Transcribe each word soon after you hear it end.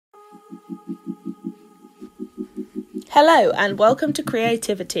Hello and welcome to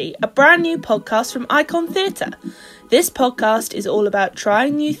Creativity, a brand new podcast from Icon Theatre. This podcast is all about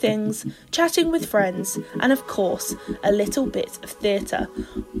trying new things, chatting with friends, and of course, a little bit of theatre,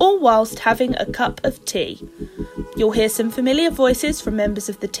 all whilst having a cup of tea. You'll hear some familiar voices from members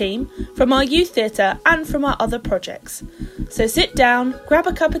of the team, from our youth theatre and from our other projects. So sit down, grab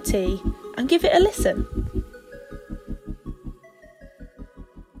a cup of tea and give it a listen.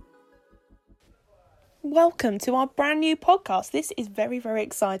 Welcome to our brand new podcast. This is very, very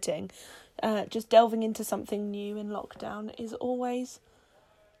exciting. Just delving into something new in lockdown is always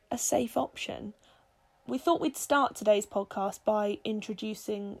a safe option. We thought we'd start today's podcast by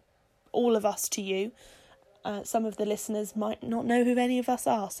introducing all of us to you. Some of the listeners might not know who any of us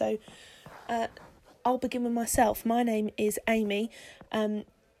are, so I'll begin with myself. My name is Amy, and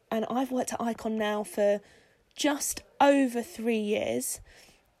I've worked at Icon now for just over 3 years.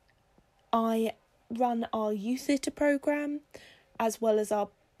 I run our youth theatre programme as well as our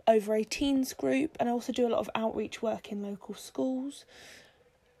over 18s group, and I also do a lot of outreach work in local schools.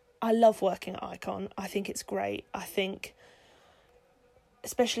 I love working at Icon. I think it's great. I think,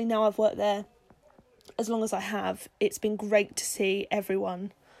 especially now I've worked there as long as I have, it's been great to see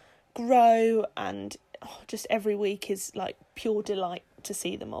everyone grow, and just every week is like pure delight to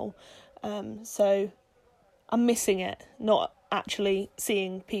see them all. So I'm missing it. Not actually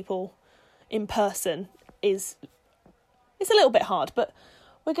seeing people in person it's a little bit hard, but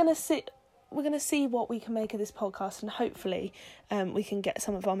we're gonna see what we can make of this podcast, and hopefully we can get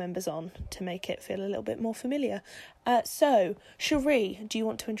some of our members on to make it feel a little bit more familiar. So Cherie, do you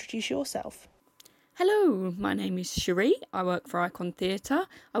want to introduce yourself? Hello, my name is Cherie. I work for Icon Theatre.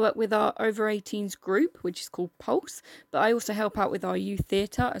 I work with our over 18s group, which is called Pulse, but I also help out with our youth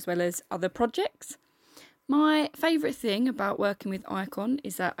theatre as well as other projects. My favourite thing about working with Icon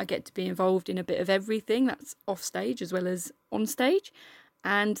is that I get to be involved in a bit of everything that's off stage as well as on stage,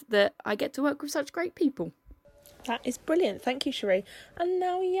 and that I get to work with such great people. That is brilliant. Thank you, Cherie. And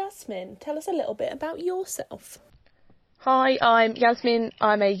now Yasmin, tell us a little bit about yourself. Hi, I'm Yasmin.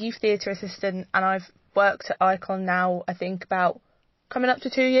 I'm a youth theatre assistant, and I've worked at Icon now, I think, about coming up to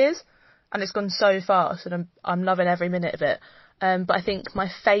 2 years, and it's gone so fast, and I'm loving every minute of it. But I think my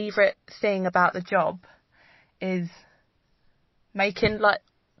favourite thing about the job is making like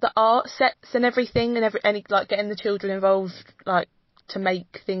the art sets and everything, and any like getting the children involved, like to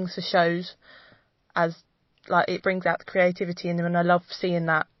make things for shows, as like it brings out the creativity in them, and I love seeing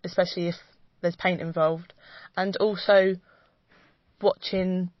that, especially if there's paint involved, and also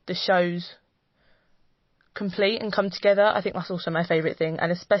watching the shows complete and come together. I think that's also my favourite thing,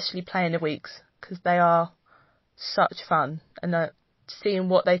 and especially playing the weeks, because they are such fun, and seeing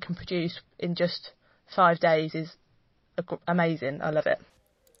what they can produce in just 5 days is amazing. I love it.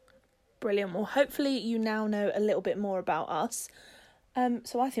 Brilliant. Well, hopefully you now know a little bit more about us.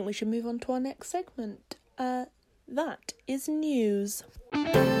 So I think we should move on to our next segment. That is news.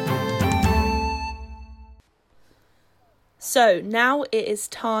 So now it is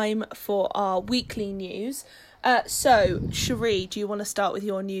time for our weekly news. So Cherie, do you want to start with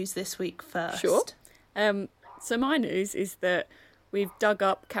your news this week first? Sure. So my news is that we've dug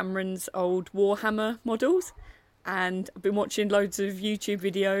up Cameron's old Warhammer models, and I've been watching loads of YouTube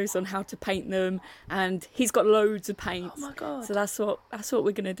videos on how to paint them, and he's got loads of paints. Oh my God. So that's what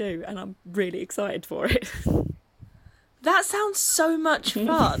we're going to do, and I'm really excited for it. That sounds so much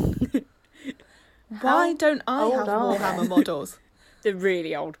fun. Why don't I have Warhammer models? They're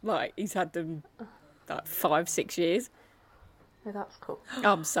really old. Like, he's had them like 5-6 years. Oh, that's cool.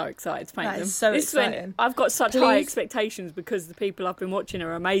 I'm so excited to paint them. That is so exciting. I've got such high expectations because the people I've been watching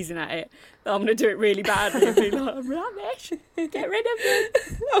are amazing at it, that I'm going to do it really badly and be like, rubbish, get rid of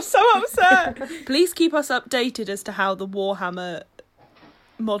it. I'm so upset. Please keep us updated as to how the Warhammer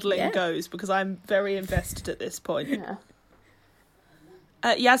modelling goes, because I'm very invested at this point. Yeah.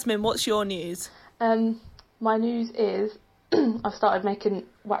 Yasmin, what's your news? My news is I've started making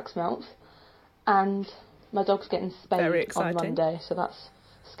wax melts, and my dog's getting spayed on Monday, so that's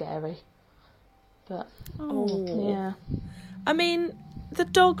scary. But yeah, I mean, the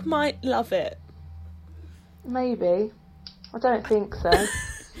dog might love it. Maybe. I don't think so.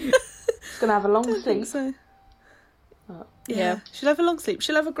 She's gonna have a long sleep. So. But, yeah, she'll have a long sleep.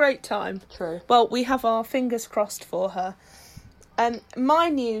 She'll have a great time. True. Well, we have our fingers crossed for her. My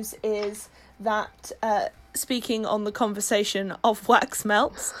news is that, speaking on the conversation of wax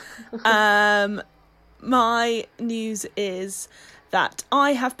melts, my news is that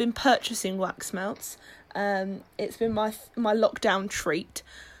I have been purchasing wax melts. It's been my lockdown treat,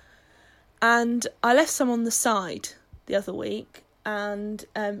 and I left some on the side the other week, and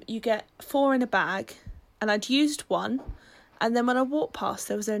you get 4 in a bag, and I'd used one, and then when I walked past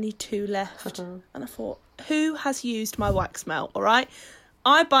there was only 2 left. And I thought, who has used my wax melt? All right,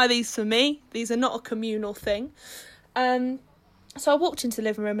 I buy these for me, these are not a communal thing. So I walked into the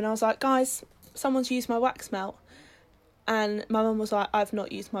living room and I was like, guys, someone's used my wax melt. And my mum was like, I've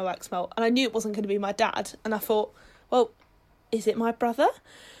not used my wax melt. And I knew it wasn't going to be my dad, and I thought, well, is it my brother?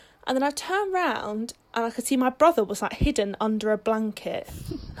 And then I turned round and I could see my brother was like hidden under a blanket.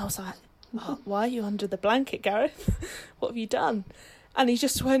 And I was like, oh, why are you under the blanket, Gareth? What have you done? And he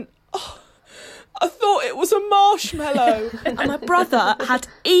just went, oh, I thought it was a marshmallow. And my brother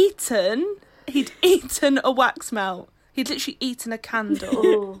he'd eaten a wax melt. He'd literally eaten a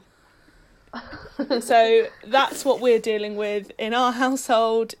candle. So that's what we're dealing with in our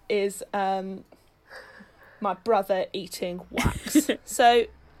household, is my brother eating wax. So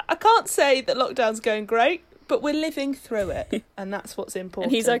I can't say that lockdown's going great, but we're living through it, and that's what's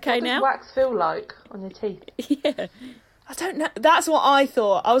important. And he's okay now? What does wax feel like on your teeth? Yeah. I don't know. That's what I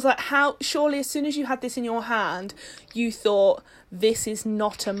thought. I was like, how? Surely as soon as you had this in your hand, you thought, this is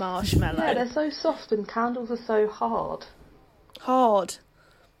not a marshmallow. Yeah, they're so soft and candles are so hard. Hard.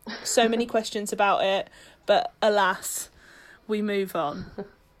 So many questions about it, but alas, we move on.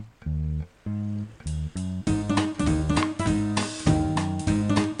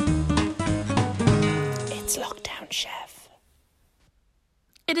 It's Lockdown Chef.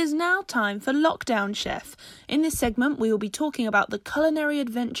 It is now time for Lockdown Chef. In this segment, we will be talking about the culinary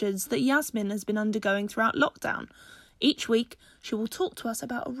adventures that Yasmin has been undergoing throughout lockdown. Each week, she will talk to us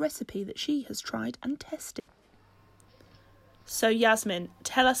about a recipe that she has tried and tested. So Yasmin,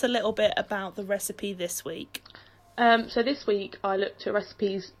 tell us a little bit about the recipe this week. So this week I looked at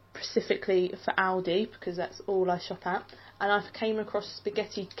recipes specifically for Aldi, because that's all I shop at, and I came across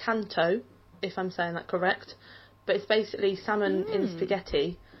spaghetti canto, if I'm saying that correct, but it's basically salmon in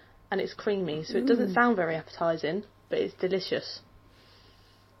spaghetti, and it's creamy, so it doesn't sound very appetising, but it's delicious.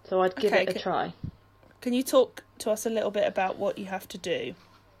 So I'd give it a try. Can you talk to us a little bit about what you have to do?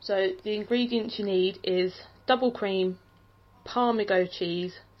 So the ingredients you need is double cream, Parmigiano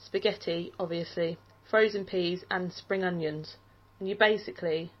cheese, spaghetti, obviously, frozen peas and spring onions. And you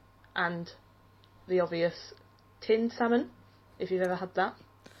basically, and the obvious, tinned salmon, if you've ever had that.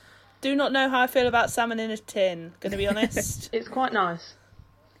 Do not know how I feel about salmon in a tin, going to be honest. It's quite nice.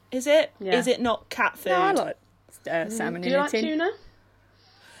 Is it? Yeah. Is it not cat food? No, I like salmon Do in you a like tin. tuna?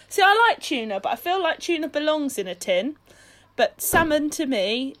 See, I like tuna, but I feel like tuna belongs in a tin. But salmon, to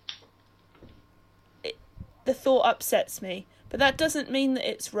me, the thought upsets me. But that doesn't mean that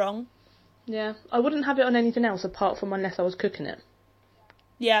it's wrong. Yeah. I wouldn't have it on anything else apart from unless I was cooking it.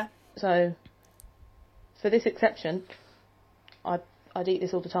 Yeah. So, for this exception, I'd eat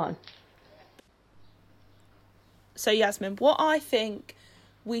this all the time. So, Yasmin, what I think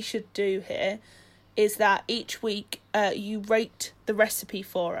we should do here is that each week you rate the recipe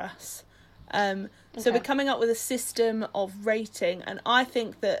for us. So we're coming up with a system of rating, and I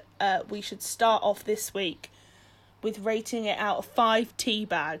think that we should start off this week with rating it out of 5 tea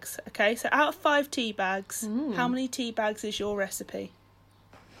bags. Okay, so out of 5 tea bags, how many tea bags is your recipe?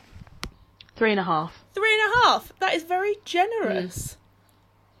 3.5. 3.5. That is very generous.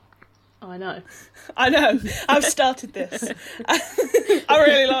 I know. I know. I've started this. I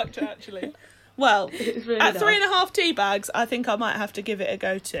really liked it, actually. Well, It's really at nice. 3.5 tea bags, I think I might have to give it a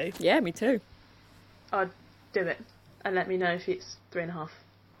go too. Yeah, me too. I'd do it and let me know if it's 3.5.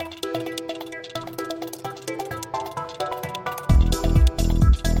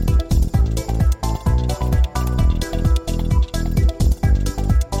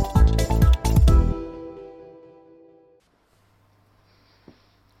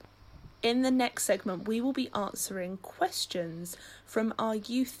 In the next segment, we will be answering questions from our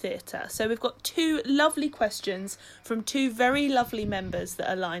youth theatre. So we've got 2 lovely questions from 2 very lovely members that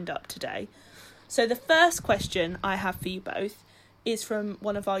are lined up today. So the first question I have for you both is from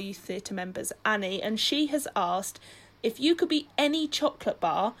one of our youth theatre members, Annie, and she has asked, if you could be any chocolate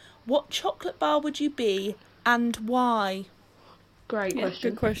bar, what chocolate bar would you be and why? Great Yeah, question.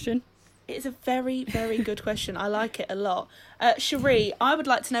 good question. It's a very, very good question. I like it a lot. Cherie, I would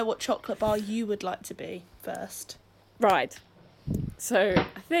like to know what chocolate bar you would like to be first. Right. So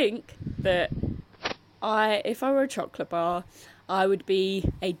I think that if I were a chocolate bar, I would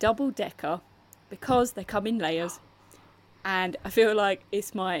be a double decker because they come in layers, and I feel like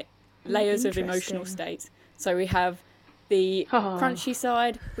it's my layers of emotional Interesting. states. So we have the Oh. crunchy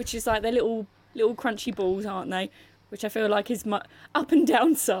side, which is like the little crunchy balls, aren't they? Which I feel like is my up and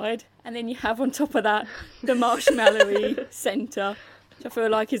down side. And then you have on top of that the marshmallowy centre, which I feel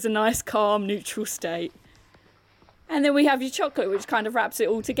like is a nice, calm, neutral state. And then we have your chocolate, which kind of wraps it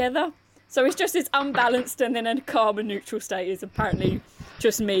all together. So it's just this unbalanced, and then a calm and neutral state is apparently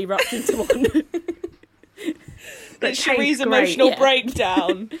just me wrapped into one. That's Cherie's emotional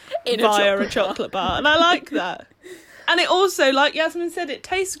breakdown In via a chocolate bar. And I like that. And it also, like Yasmin said, it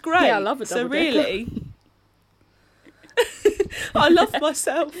tastes great. Yeah, I love a double So really, I love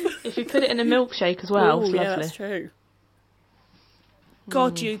myself. If you put it in a milkshake as well, it's yeah, lovely. that's true.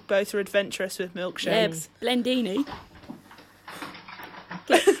 God, you both are adventurous with Yeah, milkshakes. Blendini.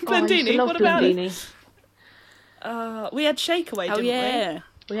 Blendini, love what about it? Blendini. We had Shakeaway, Oh, didn't yeah.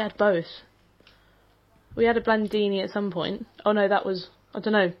 We had both. We had a Blendini at some point. Oh no, that was, I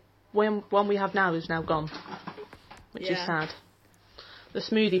don't know. One we have now is now gone, which is Yeah. sad. The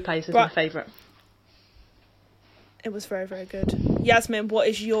smoothie place is Right. my favourite. It was very, very good. Yasmin, what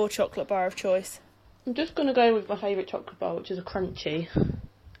is your chocolate bar of choice? I'm just going to go with my favourite chocolate bar, which is a Crunchy.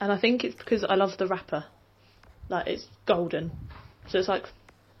 And I think it's because I love the wrapper. Like, it's golden. So it's, like,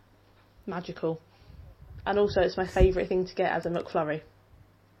 magical. And also, it's my favourite thing to get as a McFlurry.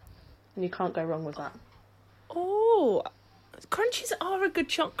 And you can't go wrong with that. Oh, Crunchies are a good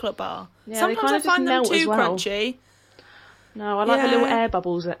chocolate bar. Yeah, they Sometimes kind I of just find them melt too as well. crunchy. No, I like the little Yeah. air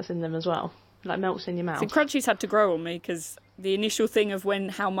bubbles that's in them as well. Like, melts in your mouth. So Crunchies had to grow on me because the initial thing of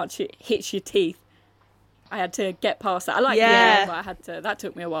how much it hits your teeth, I had to get past that. I like Yeah. but that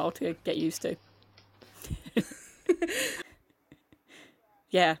took me a while to get used to.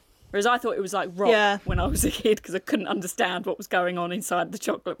 Yeah. Whereas I thought it was like rock when I was a kid because I couldn't understand what was going on inside the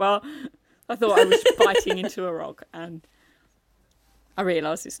chocolate bar. I thought I was biting into a rock, and I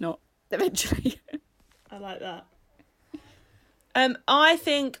realised it's not eventually. I like that. I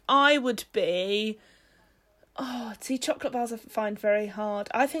think I would be... Oh, see, chocolate bars I find very hard.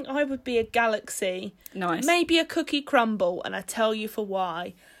 I think I would be a Galaxy. Nice. Maybe a Cookie Crumble, and I tell you for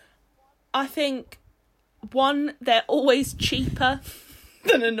why. I think, one, they're always cheaper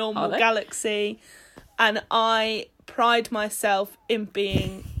than a normal Galaxy, and I pride myself in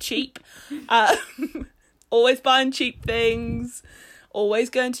being cheap. Always buying cheap things, always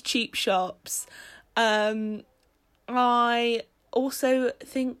going to cheap shops. I also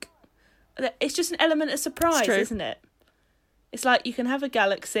think that it's just an element of surprise, isn't it? It's like you can have a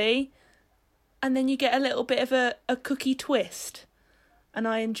Galaxy and then you get a little bit of a cookie twist, and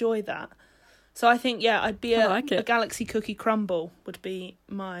I enjoy that. So I think, yeah, I'd be a Galaxy Cookie Crumble would be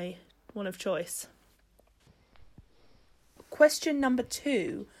my one of choice. Question number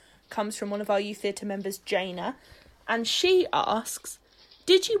 2 comes from one of our youth theatre members, Jaina, and she asks,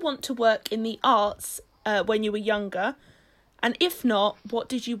 did you want to work in the arts when you were younger? And if not, what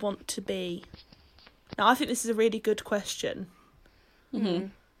did you want to be? Now, I think this is a really good question. Mm-hmm.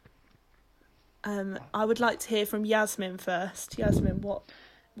 I would like to hear from Yasmin first. Yasmin,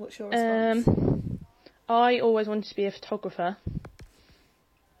 what's your response? I always wanted to be a photographer.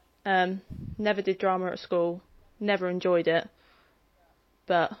 Never did drama at school. Never enjoyed it.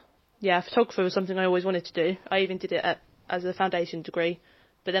 But, yeah, photographer was something I always wanted to do. I even did it as a foundation degree.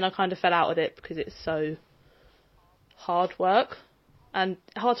 But then I kind of fell out of it because it's so hard work. And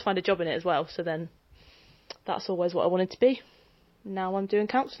hard to find a job in it as well. So then that's always what I wanted to be. Now I'm doing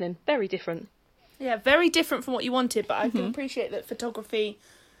counselling. Very different. Yeah, very different from what you wanted, but I can appreciate that photography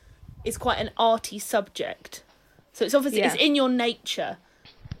is quite an arty subject. So it's obviously it's in your nature.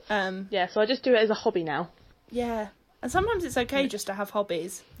 Yeah, so I just do it as a hobby now. Yeah. And sometimes it's okay just to have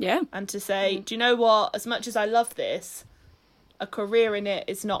hobbies. Yeah. And to say, do you know what? As much as I love this, a career in it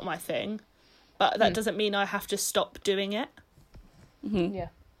is not my thing. But that doesn't mean I have to stop doing it. Mm-hmm. Yeah.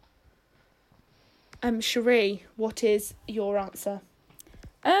 Cherie, what is your answer?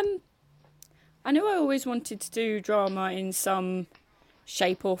 I knew I always wanted to do drama in some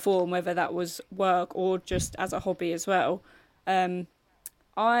shape or form, whether that was work or just as a hobby as well.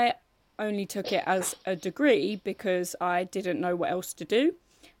 I only took it as a degree because I didn't know what else to do,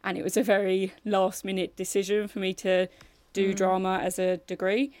 and it was a very last-minute decision for me to do drama as a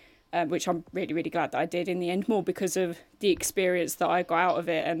degree, which I'm really, really glad that I did in the end, more because of the experience that I got out of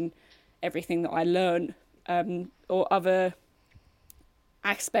it and everything that I learned, or other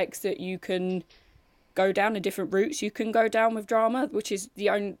aspects that you can go down, the different routes you can go down with drama, which is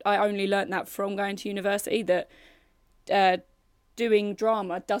I only learnt that from going to university, that doing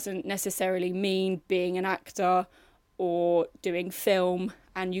drama doesn't necessarily mean being an actor or doing film,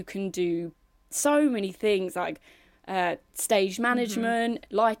 and you can do so many things like stage management,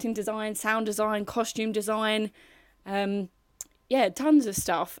 lighting design, sound design, costume design, tons of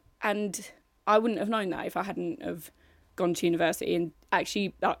stuff. And I wouldn't have known that if I hadn't have gone to university, and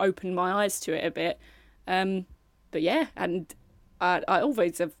actually that opened my eyes to it a bit. But yeah, and I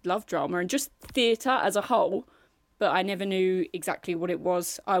always have loved drama, and just theatre as a whole. but I never knew exactly what it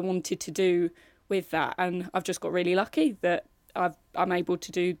was I wanted to do with that. And I've just got really lucky that I'm able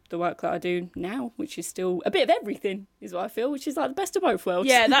to do the work that I do now, which is still a bit of everything, is what I feel, which is like the best of both worlds.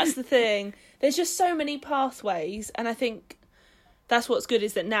 Yeah, that's the thing. There's just so many pathways, and I think that's what's good,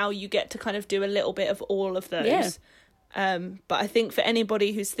 is that now you get to kind of do a little bit of all of those. Yeah. But I think for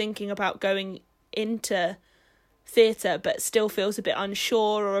anybody who's thinking about going into theatre but still feels a bit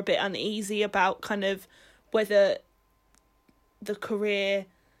unsure or a bit uneasy about kind of whether the career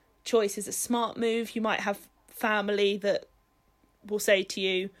choice is a smart move, you might have family that will say to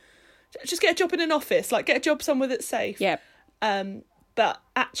you, just get a job in an office, like get a job somewhere that's safe. Yeah. But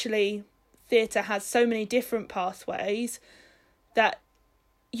actually theatre has so many different pathways that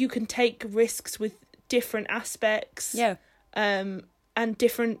you can take risks with different aspects. Yeah. And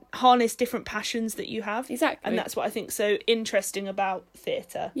harness different passions that you have. Exactly. And that's what I think's so interesting about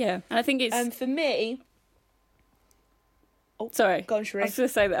theatre. Yeah. And I think it's... And for me... Sorry. Go on, Sheree. I was going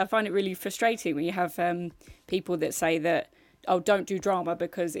to say that I find it really frustrating when you have people that say that, oh, don't do drama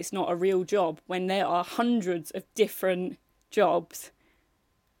because it's not a real job, when there are hundreds of different jobs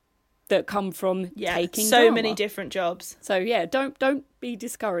that come from taking so drama. many different jobs. So yeah, don't be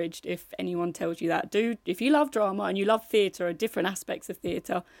discouraged if anyone tells you that. If you love drama and you love theatre or different aspects of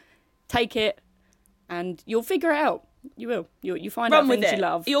theatre, take it and you'll figure it out. You will. You find out things you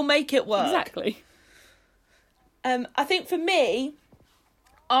love. You'll make it work. Exactly. I think for me,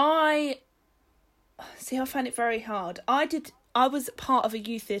 I find it very hard. I was part of a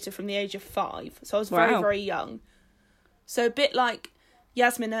youth theatre from the age of 5, so I was very, very young. So a bit like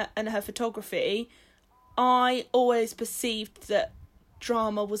Yasmin and her photography, I always perceived that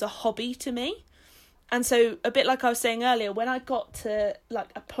drama was a hobby to me. And so a bit like I was saying earlier, when I got to like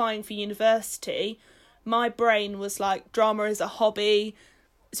applying for university, my brain was like, drama is a hobby.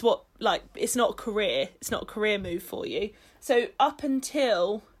 It's it's not a career. It's not a career move for you. So up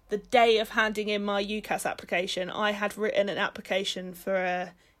until the day of handing in my UCAS application, I had written an application for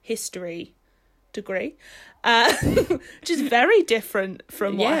a history degree, which is very different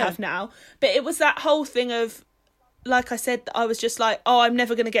from what I have now. But it was that whole thing of, like I said, I was just like, oh, I'm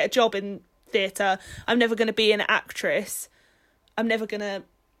never going to get a job in theatre. I'm never going to be an actress. I'm never going to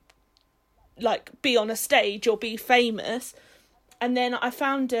be on a stage or be famous. And then I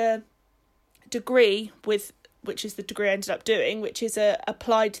found a degree which is the degree I ended up doing, which is a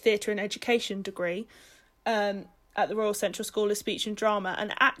applied theatre and education degree at the Royal Central School of Speech and Drama.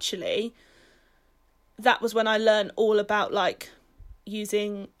 And actually, that was when I learned all about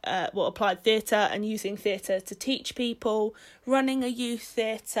using applied theatre and using theatre to teach people, running a youth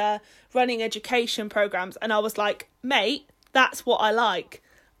theatre, running education programmes. And I was like, mate, that's what I like.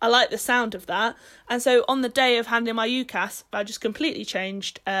 I like the sound of that. And so on the day of handing my UCAS, I just completely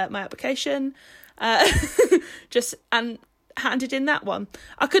changed my application and handed in that one.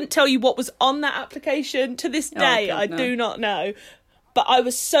 I couldn't tell you what was on that application to this day. God, I do not know. But I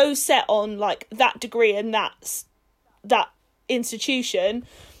was so set on that degree and that institution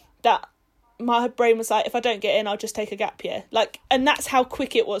that my brain was like, if I don't get in, I'll just take a gap year. And that's how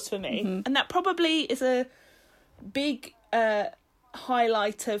quick it was for me. Mm-hmm. And that probably is a big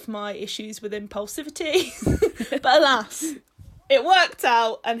highlight of my issues with impulsivity. But alas, it worked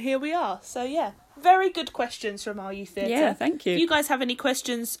out and here we are. So yeah, very good questions from our youth theatre. Yeah, thank you. If you guys have any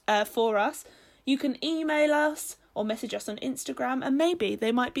questions for us, you can email us or message us on Instagram, and maybe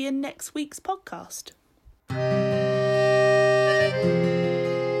they might be in next week's podcast.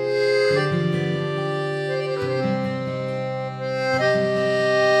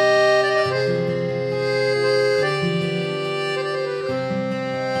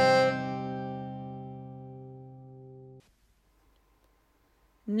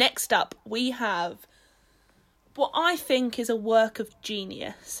 Next up, we have what I think is a work of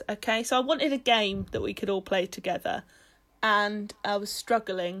genius, okay? So I wanted a game that we could all play together, and I was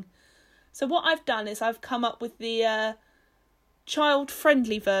struggling. So what I've done is I've come up with the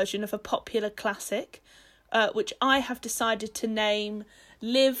child-friendly version of a popular classic, which I have decided to name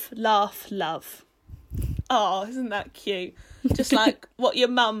Live, Laugh, Love. Oh, isn't that cute? Just like what your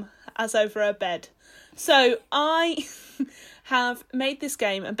mum has over her bed. So I have made this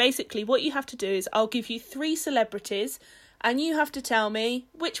game, and basically what you have to do is I'll give you 3 celebrities and you have to tell me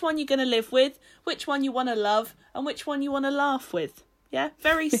which one you're going to live with, which one you want to love, and which one you want to laugh with. Yeah,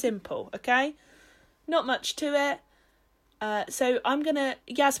 very simple, okay? Not much to it. So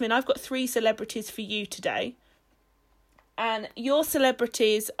Yasmin, I've got 3 celebrities for you today. And your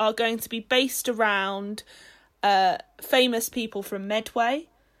celebrities are going to be based around famous people from Medway.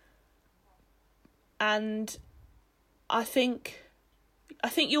 And I think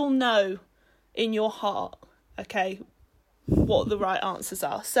you'll know in your heart okay, what the right answers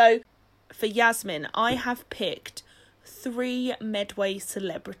are. So for Yasmin, I have picked 3 Medway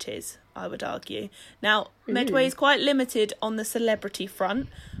celebrities, I would argue. Now, Medway is quite limited on the celebrity front,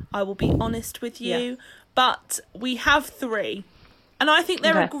 I will be honest with you, but we have 3, and I think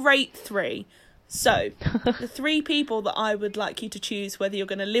they're a great 3. So, the 3 people that I would like you to choose, whether you're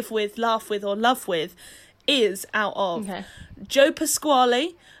going to live with, laugh with, or love with, is out of Joe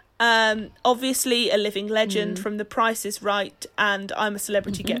Pasquale, obviously a living legend from The Price is Right and I'm a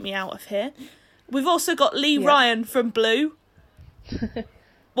Celebrity, Get Me Out of Here. We've also got Lee Ryan from Blue.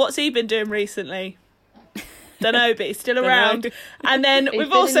 What's he been doing recently? Don't know, but he's still around. And then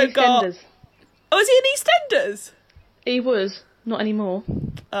we've also got... Oh, is he in EastEnders? He was. Not anymore.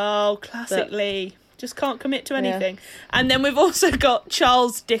 Oh, classic Lee. Just can't commit to anything. And then we've also got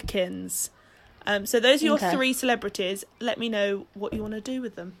Charles Dickens. So those are your 3 celebrities. Let me know what you want to do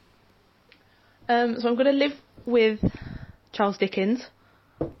with them. So I'm going to live with Charles Dickens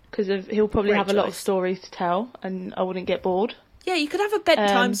because he'll probably have a lot of stories to tell and I wouldn't get bored. Yeah, you could have a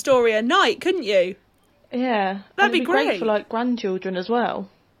bedtime story a night, couldn't you? Yeah. That'd be great for like grandchildren as well.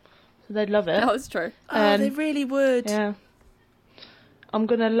 So they'd love it. That's true. Oh, they really would. Yeah. I'm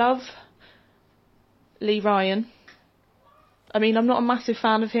going to love Lee Ryan. I mean, I'm not a massive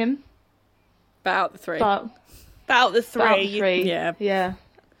fan of him. About the 3. About the 3. Yeah. Yeah.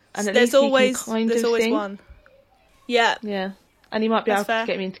 And at there's least always he can kind of sing. one. Yeah. Yeah. And he might be able fair. to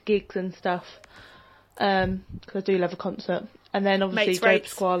get me into gigs and stuff. Because I do love a concert. And then obviously Mates Joe rates.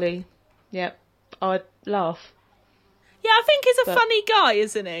 Pasquale. Yeah. I'd laugh. Yeah, I think he's a funny guy,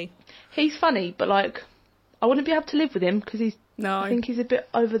 isn't he? He's funny, but like, I wouldn't be able to live with him because I think he's a bit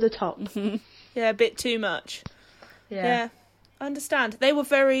over the top. Yeah, a bit too much. Yeah. I understand. They were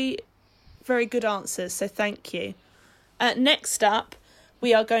very, very good answers, so thank you. Next up,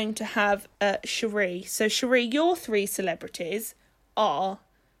 we are going to have Cherie. So, Cherie, your 3 celebrities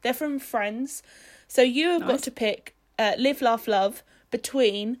they're from Friends. So you have got to pick Live, Laugh, Love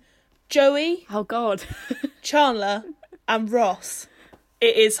between Joey, Oh, God. Chandler, and Ross.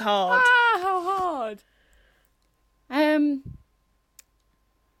 It is hard. How hard.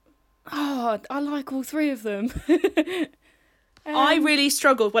 I like all 3 of them. I really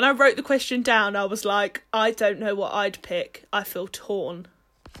struggled. When I wrote the question down, I was like, I don't know what I'd pick. I feel torn.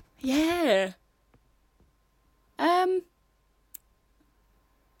 Yeah.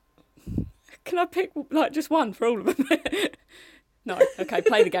 Can I pick like just one for all of them? No. Okay,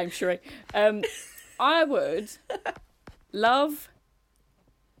 play the game, Cherie. I would love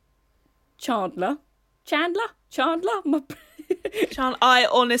Chandler. Chandler? I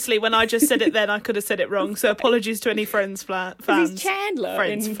honestly, when I just said it then, I could have said it wrong. So apologies to any Friends fans. He's Chandler.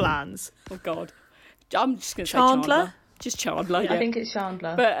 Friends flans. Oh, God. I'm just going to say Chandler. Just Chandler, yeah. I think it's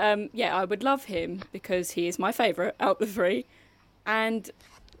Chandler. But, yeah, I would love him because he is my favourite out the 3. And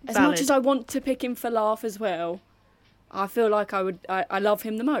as much as I want to pick him for laugh as well, I feel like I love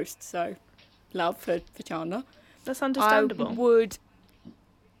him the most. So, love for Chandler. That's understandable. I would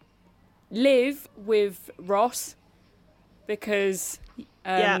live with Ross because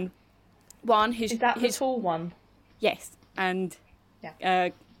one, is that the tall one? Yes, and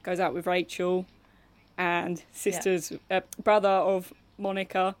goes out with Rachel and brother of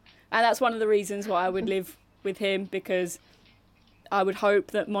Monica, and that's one of the reasons why I would live with him, because I would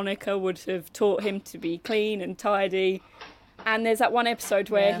hope that Monica would have taught him to be clean and tidy. And there's that one episode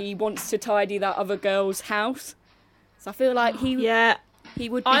where he wants to tidy that other girl's house, so I feel like he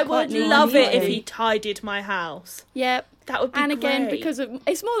would be I quite would neat love and it if tidy. he tidied my house. Yeah. That would be and again, great. because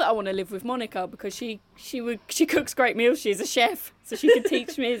it's more that I want to live with Monica because she cooks great meals. She's a chef, so she could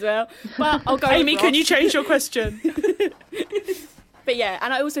teach me as well. But I'll go. Amy, with can Ross. you change your question? But yeah,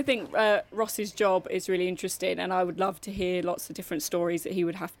 and I also think Ross's job is really interesting, and I would love to hear lots of different stories that he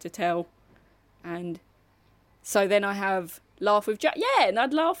would have to tell. And so then I have laugh with Joey. Yeah, and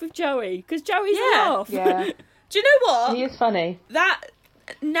I'd laugh with Joey because Joey's a laugh. Yeah. Do you know what? He is funny. That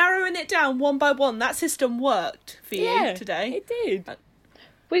narrowing it down one by one, that system worked for you today. It did.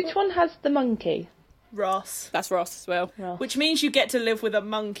 Which one has the monkey? Ross. That's Ross as well. Ross. Which means you get to live with a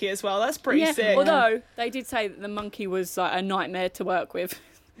monkey as well. That's pretty sick. Although they did say that the monkey was like a nightmare to work with.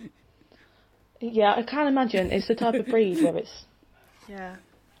 Yeah, I can't imagine. It's the type of breed where it's... Yeah.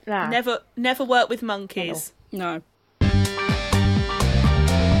 Nah. Never work with monkeys. No.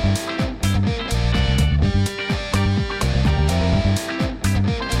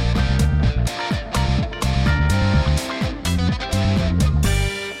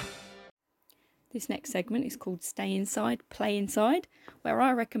 This next segment is called Stay Inside, Play Inside, where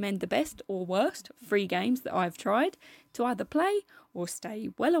I recommend the best or worst free games that I've tried to either play or stay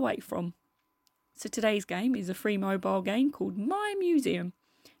well away from. So today's game is a free mobile game called My Museum.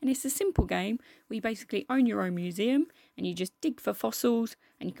 And it's a simple game where you basically own your own museum and you just dig for fossils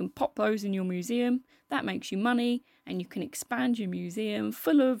and you can pop those in your museum. That makes you money and you can expand your museum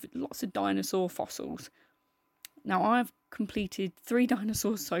full of lots of dinosaur fossils. Now, I've completed 3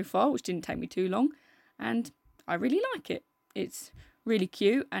 dinosaurs so far, which didn't take me too long, and I really like it. It's really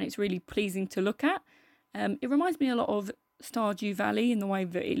cute and it's really pleasing to look at. It reminds me a lot of Stardew Valley in the way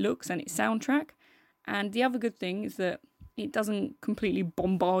that it looks and its soundtrack. And the other good thing is that it doesn't completely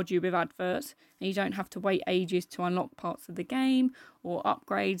bombard you with adverts and you don't have to wait ages to unlock parts of the game or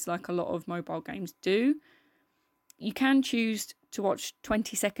upgrades like a lot of mobile games do. You can choose to watch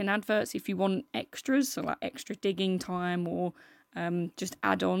 20-second adverts if you want extras, so like extra digging time or just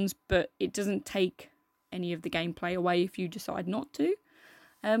add-ons, but it doesn't take any of the gameplay away if you decide not to.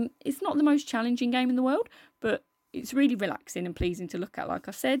 It's not the most challenging game in the world, but it's really relaxing and pleasing to look at. Like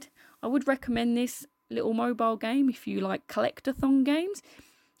I said, I would recommend this little mobile game if you like collectathon games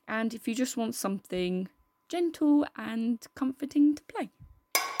and if you just want something gentle and comforting to play.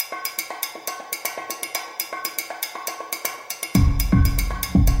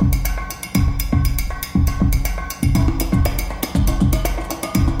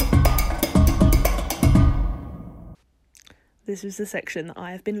 This is the section that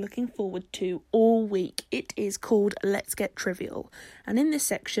I have been looking forward to all week. It is called Let's Get Trivial. And in this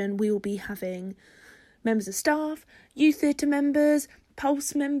section, we will be having members of staff, youth theatre members,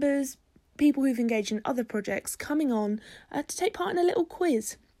 Pulse members, people who've engaged in other projects coming on to take part in a little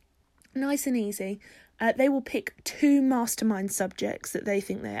quiz. Nice and easy. They will pick 2 mastermind subjects that they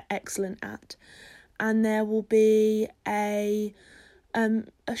think they are excellent at. And there will be a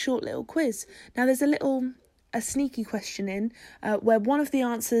short little quiz. Now, there's a sneaky question in where one of the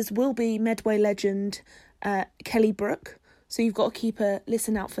answers will be Medway legend Kelly Brook. So you've got to keep a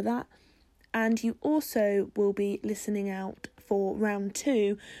listen out for that. And you also will be listening out for round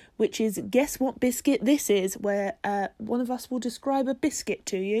 2, which is Guess What Biscuit This Is, where one of us will describe a biscuit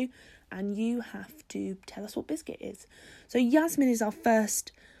to you and you have to tell us what biscuit is. So Yasmin is our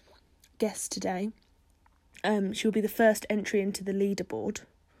first guest today. She will be the first entry into the leaderboard.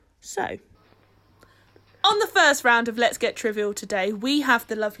 So, on the first round of Let's Get Trivial today, we have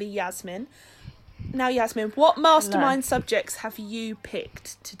the lovely Yasmin. Now, Yasmin, what mastermind subjects have you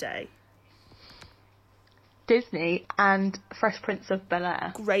picked today? Disney and Fresh Prince of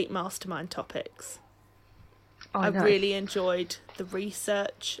Bel-Air. Great mastermind topics. I really enjoyed the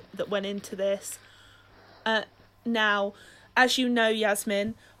research that went into this. Now, as you know,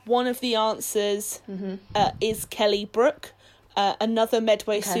 Yasmin, one of the answers is Kelly Brook, another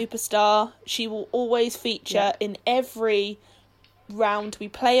Medway superstar. She will always feature in every round we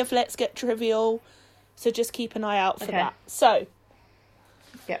play of Let's Get Trivial, so just keep an eye out for that. So,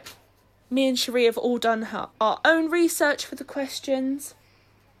 me and Cherie have all done our own research for the questions.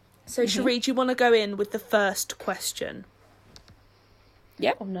 So, Cherie, do you want to go in with the first question?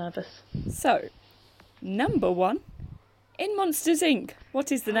 Yep. I'm nervous. So, number 1. In Monsters, Inc.,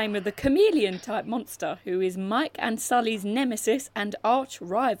 what is the name of the chameleon-type monster who is Mike and Sully's nemesis and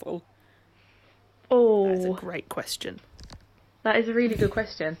arch-rival? Oh, That's a great question. that is a really good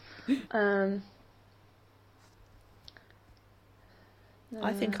question.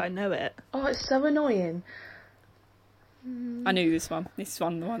 I think I know it. Oh, it's so annoying. I knew this one. This is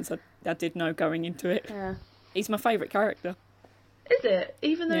one of the ones I did know going into it. Yeah. He's my favourite character. Is it?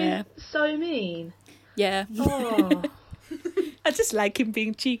 Even though he's so mean. Yeah. Oh. I just like him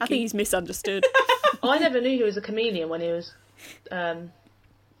being cheeky. I think he's misunderstood. I never knew he was a chameleon when he was, when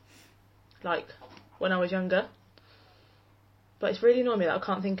I was younger. But it's really annoying me that I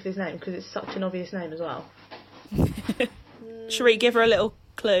can't think of his name because it's such an obvious name as well. Cherie, give her a little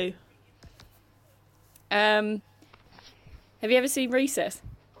clue. Have you ever seen Recess?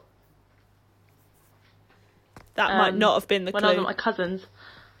 That might not have been the when clue. I was at my cousin's.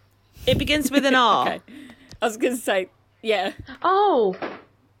 It begins with an R. Okay. I was going to say, yeah. Oh!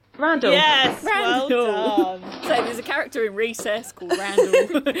 Randall. Yes, Randall. well done. So there's a character in Recess called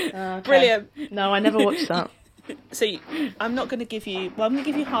Randall. Okay. Brilliant. No, I never watched that. So I'm not going to give you... Well, I'm going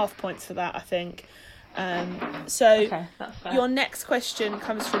to give you half points for that, I think. So Okay, that's fair. your next question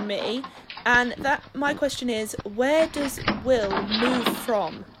comes from me. And my question is, where does Will move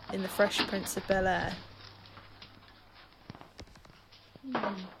from in The Fresh Prince of Bel-Air?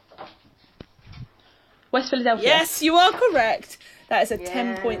 West Philadelphia. Yes, you are correct. That is a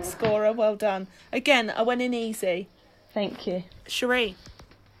 10-point scorer. Well done. Again, I went in easy. Thank you. Cherie.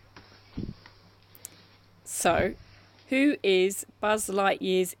 So, who is Buzz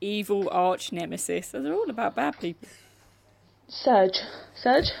Lightyear's evil arch nemesis? They're all about bad people. Surge.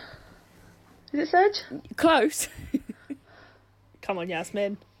 Surge? Is it Surge? Close. Come on,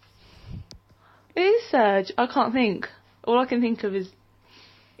 Yasmin. It is Surge. I can't think. All I can think of is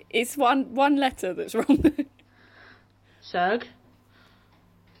It's one letter that's wrong. Serg.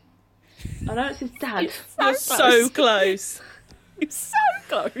 I know it's his dad. You're so close. You're so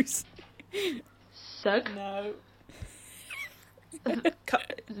close. Serg. No.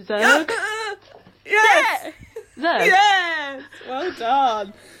 Zerg. Yes! Zerg. Yes! Well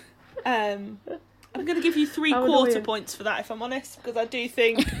done. I'm going to give you 3/4 annoying. points for that, if I'm honest, because I do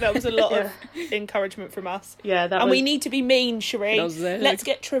think there was a lot of encouragement from us. Yeah, that And was... we need to be mean, Cherie. That was Zerg. Let's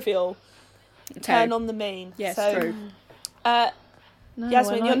get trivial. Turn on the mean. Yes, so, true. No,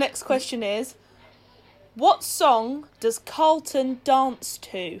 Yasmin, I your like- next question is, what song does Carlton dance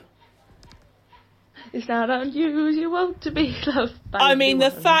to? It's not unusual to be loved by I mean, the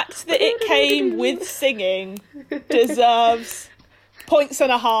anyone. fact that it came with singing deserves 1.5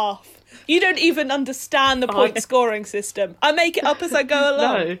 points. You don't even understand the point scoring system. I make it up as I go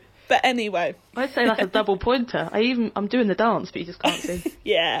along. No. But anyway, I'd say that's a double pointer. I'm doing the dance, but you just can't see.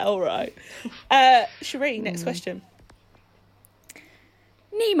 yeah, all right. Cherie, next question.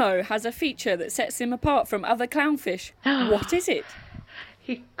 Nemo has a feature that sets him apart from other clownfish. What is it?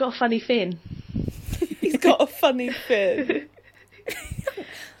 He got a funny fin. He's got a funny fin.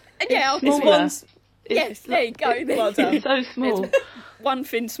 Yeah, smaller. This one's yes, there you go. well done. It's so small. One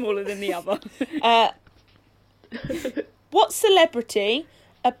fin smaller than the other. What celebrity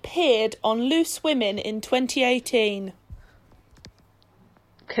appeared on Loose Women in 2018?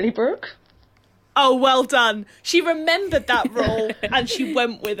 Kelly Brook? Oh, well done. She remembered that role and she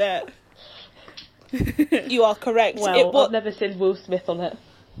went with it. You are correct. Well, I've never seen Will Smith on it.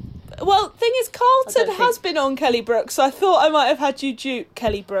 Well, thing is, Carlton I don't has been on Kelly Brook, so I thought I might have had you dupe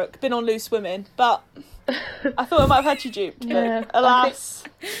Kelly Brook. Been on Loose Women, but I thought I might have had you duped. Yeah, But alas.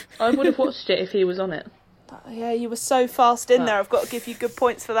 I would have watched it if he was on it. Yeah, you were so fast in there. I've got to give you good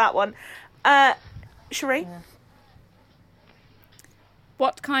points for that one. Cherie? Yeah.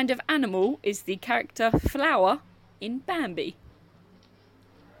 What kind of animal is the character Flower in Bambi?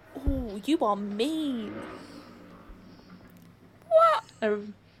 Oh, you are mean. What? A There's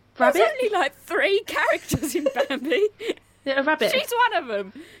rabbit? only like 3 characters in Bambi. Yeah, a rabbit. She's one of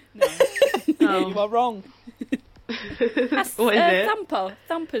them. No, You are wrong. that's What is it? Thumper.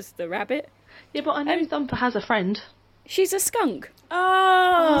 Thumper's the rabbit. Yeah, but I know Thumper has a friend. She's a skunk.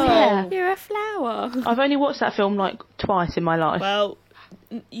 Oh. Yeah. You're a flower. I've only watched that film like twice in my life. Well,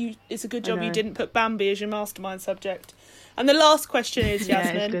 it's a good job I you know. didn't put Bambi as your mastermind subject. And the last question is,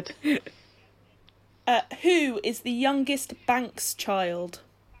 Yeah, Yasmin. it's good. Who is the youngest Banks child?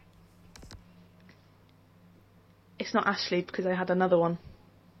 It's not Ashley because I had another one.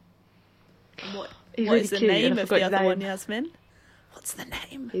 What He's is the really cute, name and I of the forgot his other one, name. Yasmin? What's the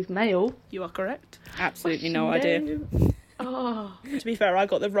name? He's male. You are correct. Absolutely no idea. Oh, To be fair, I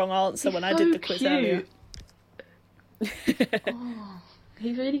got the wrong answer when I did the quiz earlier. Oh,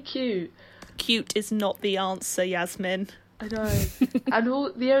 he's really cute. Cute is not the answer, Yasmin. I know. And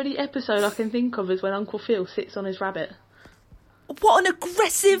the only episode I can think of is when Uncle Phil sits on his rabbit. What an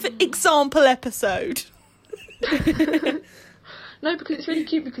aggressive example episode. No, because it's really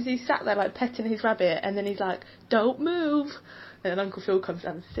cute because he's sat there like petting his rabbit and then he's like, "Don't move." And then Uncle Phil comes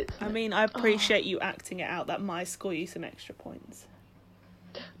down and sits on I it. mean, I appreciate you acting it out. That might score you some extra points.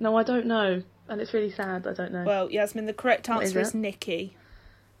 No, I don't know. And it's really sad. I don't know. Well, Yasmin, the correct What answer is is it? Nikki.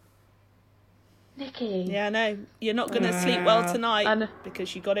 Nikki. Yeah, I know. You're not going to sleep well tonight I know.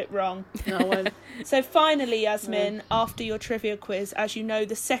 because you got it wrong. No, I won't. So finally, Yasmin, after your trivia quiz, as you know,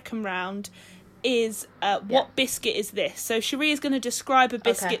 the second round is what biscuit is this? So Cherie is going to describe a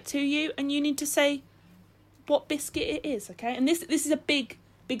biscuit to you, and you need to say what biscuit it is, okay? And this is a big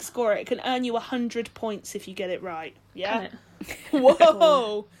score. It can earn you 100 points if you get it right. Yeah? Can it?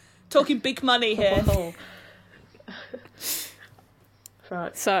 Whoa! Talking big money here. Oh.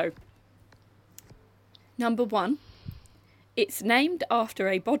 Right. So, number 1, it's named after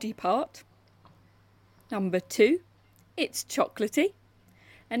a body part. Number 2, it's chocolatey.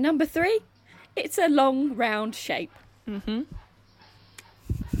 And number 3, it's a long round shape.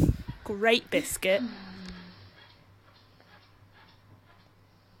 Great biscuit.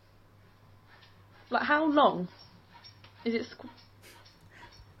 Like, how long? Is it...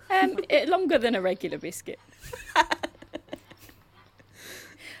 Longer than a regular biscuit.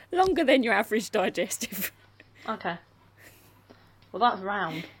 Longer than your average digestive. Okay. Well, that's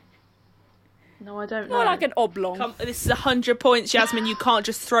round. No, I don't know. More like an oblong. This is 100 points, Yasmin. You can't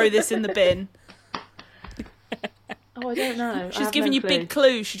just throw this in the bin. Oh, I don't know. She's giving you big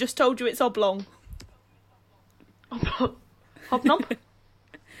clues. She just told you it's oblong. Hobnob?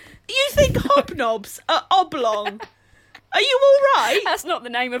 You think hobnobs are oblong? Are you all right? That's not the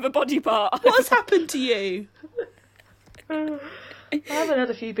name of a body part. What's happened to you? I haven't had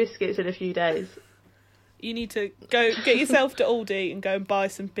a few biscuits in a few days. You need to go get yourself to Aldi and go and buy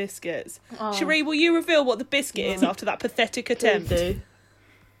some biscuits. Oh. Cherie, will you reveal what the biscuit is after that pathetic attempt? Please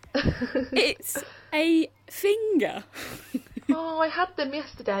do. It's a finger. Oh, I had them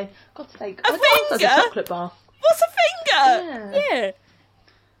yesterday. God's sake. A I thought it was finger? a chocolate bar. What's a finger? Yeah. Yeah.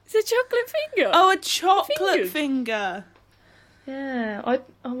 It's a chocolate finger. Oh, a chocolate Fingers. finger. Yeah,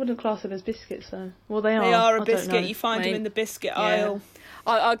 I wouldn't class them as biscuits though. Well, they are. They are I a don't know. biscuit. You find them in the biscuit Yeah. aisle.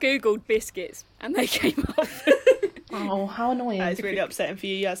 I googled biscuits and they came up. Oh, how annoying. That is really upsetting for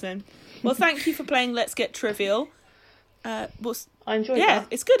you, Yasmin. Well, thank you for playing Let's Get Trivial. I enjoyed Yeah, that.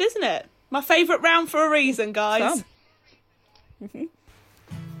 it's good, isn't it? My favourite round for a reason, guys. Fun.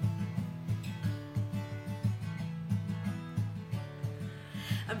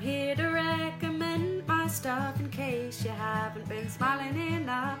 I'm here to recommend my stuff in case you haven't been smiling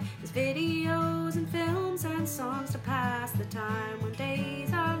enough. There's videos and films and songs to pass the time when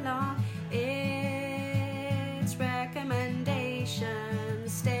days are long. It's Recommendation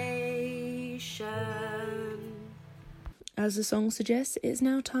Station. As the song suggests, it's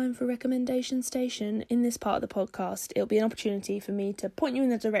now time for Recommendation Station. In this part of the podcast, it'll be an opportunity for me to point you in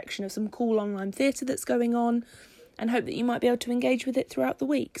the direction of some cool online theatre that's going on and hope that you might be able to engage with it throughout the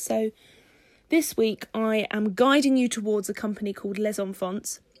week. So this week I am guiding you towards a company called Les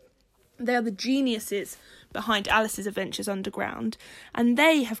Enfants. They are the geniuses behind Alice's Adventures Underground, and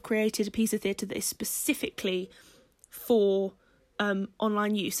they have created a piece of theatre that is specifically for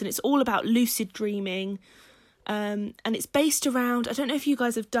online use, and it's all about lucid dreaming. And it's based around, I don't know if you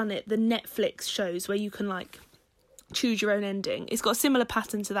guys have done it, the Netflix shows where you can like choose your own ending. It's got a similar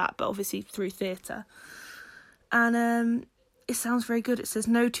pattern to that, but obviously through theatre. And it sounds very good. It says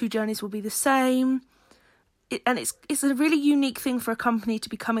no two journeys will be the same. It's a really unique thing for a company to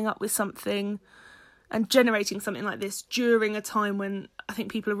be coming up with something and generating something like this during a time when I think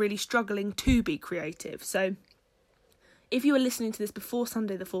people are really struggling to be creative. So if you are listening to this before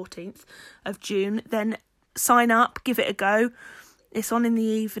Sunday the 14th of June, then sign up, give it a go. It's on in the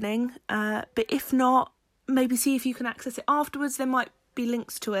evening. But if not, maybe see if you can access it afterwards. There might be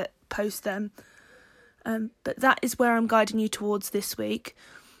links to it post then. But that is where I'm guiding you towards this week.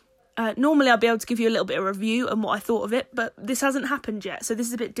 Normally I'll be able to give you a little bit of review and what I thought of it, but this hasn't happened yet, so this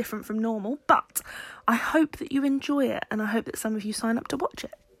is a bit different from normal. But I hope that you enjoy it, and I hope that some of you sign up to watch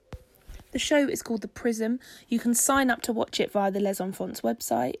it. The show is called The Prism. You can sign up to watch it via the Les Enfants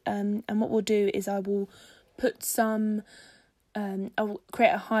website, and what we'll do is I will put I'll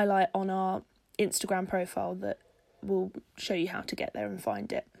create a highlight on our Instagram profile that will show you how to get there and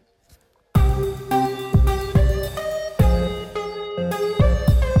find it.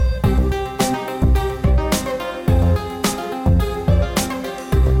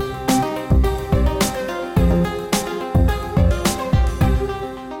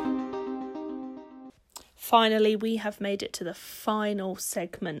 Finally, we have made it to the final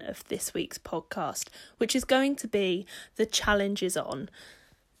segment of this week's podcast, which is going to be the challenges on.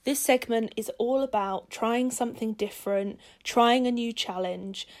 This segment is all about trying something different, trying a new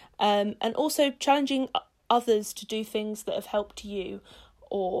challenge, and also challenging others to do things that have helped you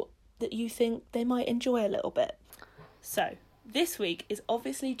or that you think they might enjoy a little bit. So, this week is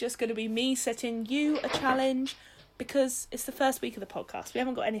obviously just going to be me setting you a challenge because it's the first week of the podcast. We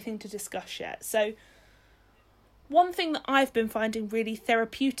haven't got anything to discuss yet. So, one thing that I've been finding really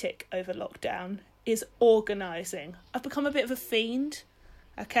therapeutic over lockdown is organising. I've become a bit of a fiend,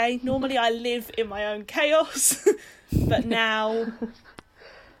 okay? Normally I live in my own chaos, but now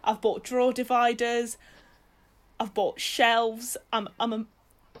I've bought drawer dividers, I've bought shelves, I'm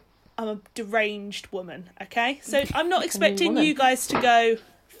a deranged woman, okay? So I'm not expecting you guys to go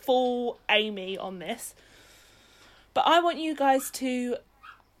full Amy on this, but I want you guys to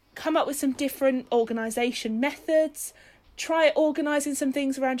come up with some different organisation methods, try organising some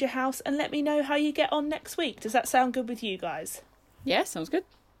things around your house, and let me know how you get on next week. Does that sound good with you guys? Yeah, sounds good.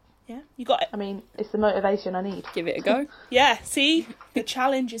 Yeah, you got it. I mean, it's the motivation I need. Give it a go. Yeah, see? The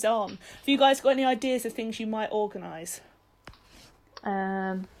challenge is on. Have you guys got any ideas of things you might organise?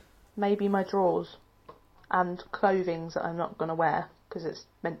 Maybe my drawers and clothings that I'm not going to wear because it's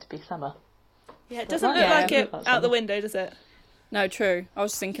meant to be summer. Yeah, it doesn't look Yeah. like it That's out the fun. window, does it? No, true. I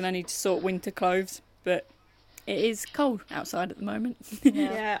was thinking I need to sort winter clothes, but it is cold outside at the moment.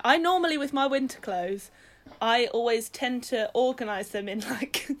 Yeah, I normally, with my winter clothes, I always tend to organise them in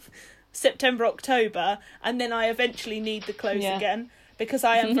like September, October, and then I eventually need the clothes Yeah. again because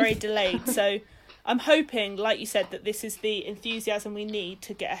I am very delayed. So I'm hoping, like you said, that this is the enthusiasm we need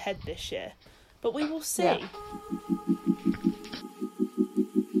to get ahead this year. But we will see. Yeah.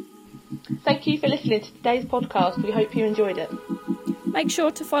 Thank you for listening to today's podcast. We hope you enjoyed it. Make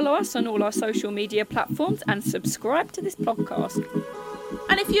sure to follow us on all our social media platforms and subscribe to this podcast.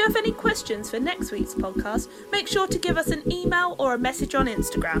 And if you have any questions for next week's podcast, make sure to give us an email or a message on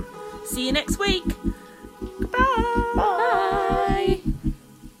Instagram. See you next week. Goodbye. Bye.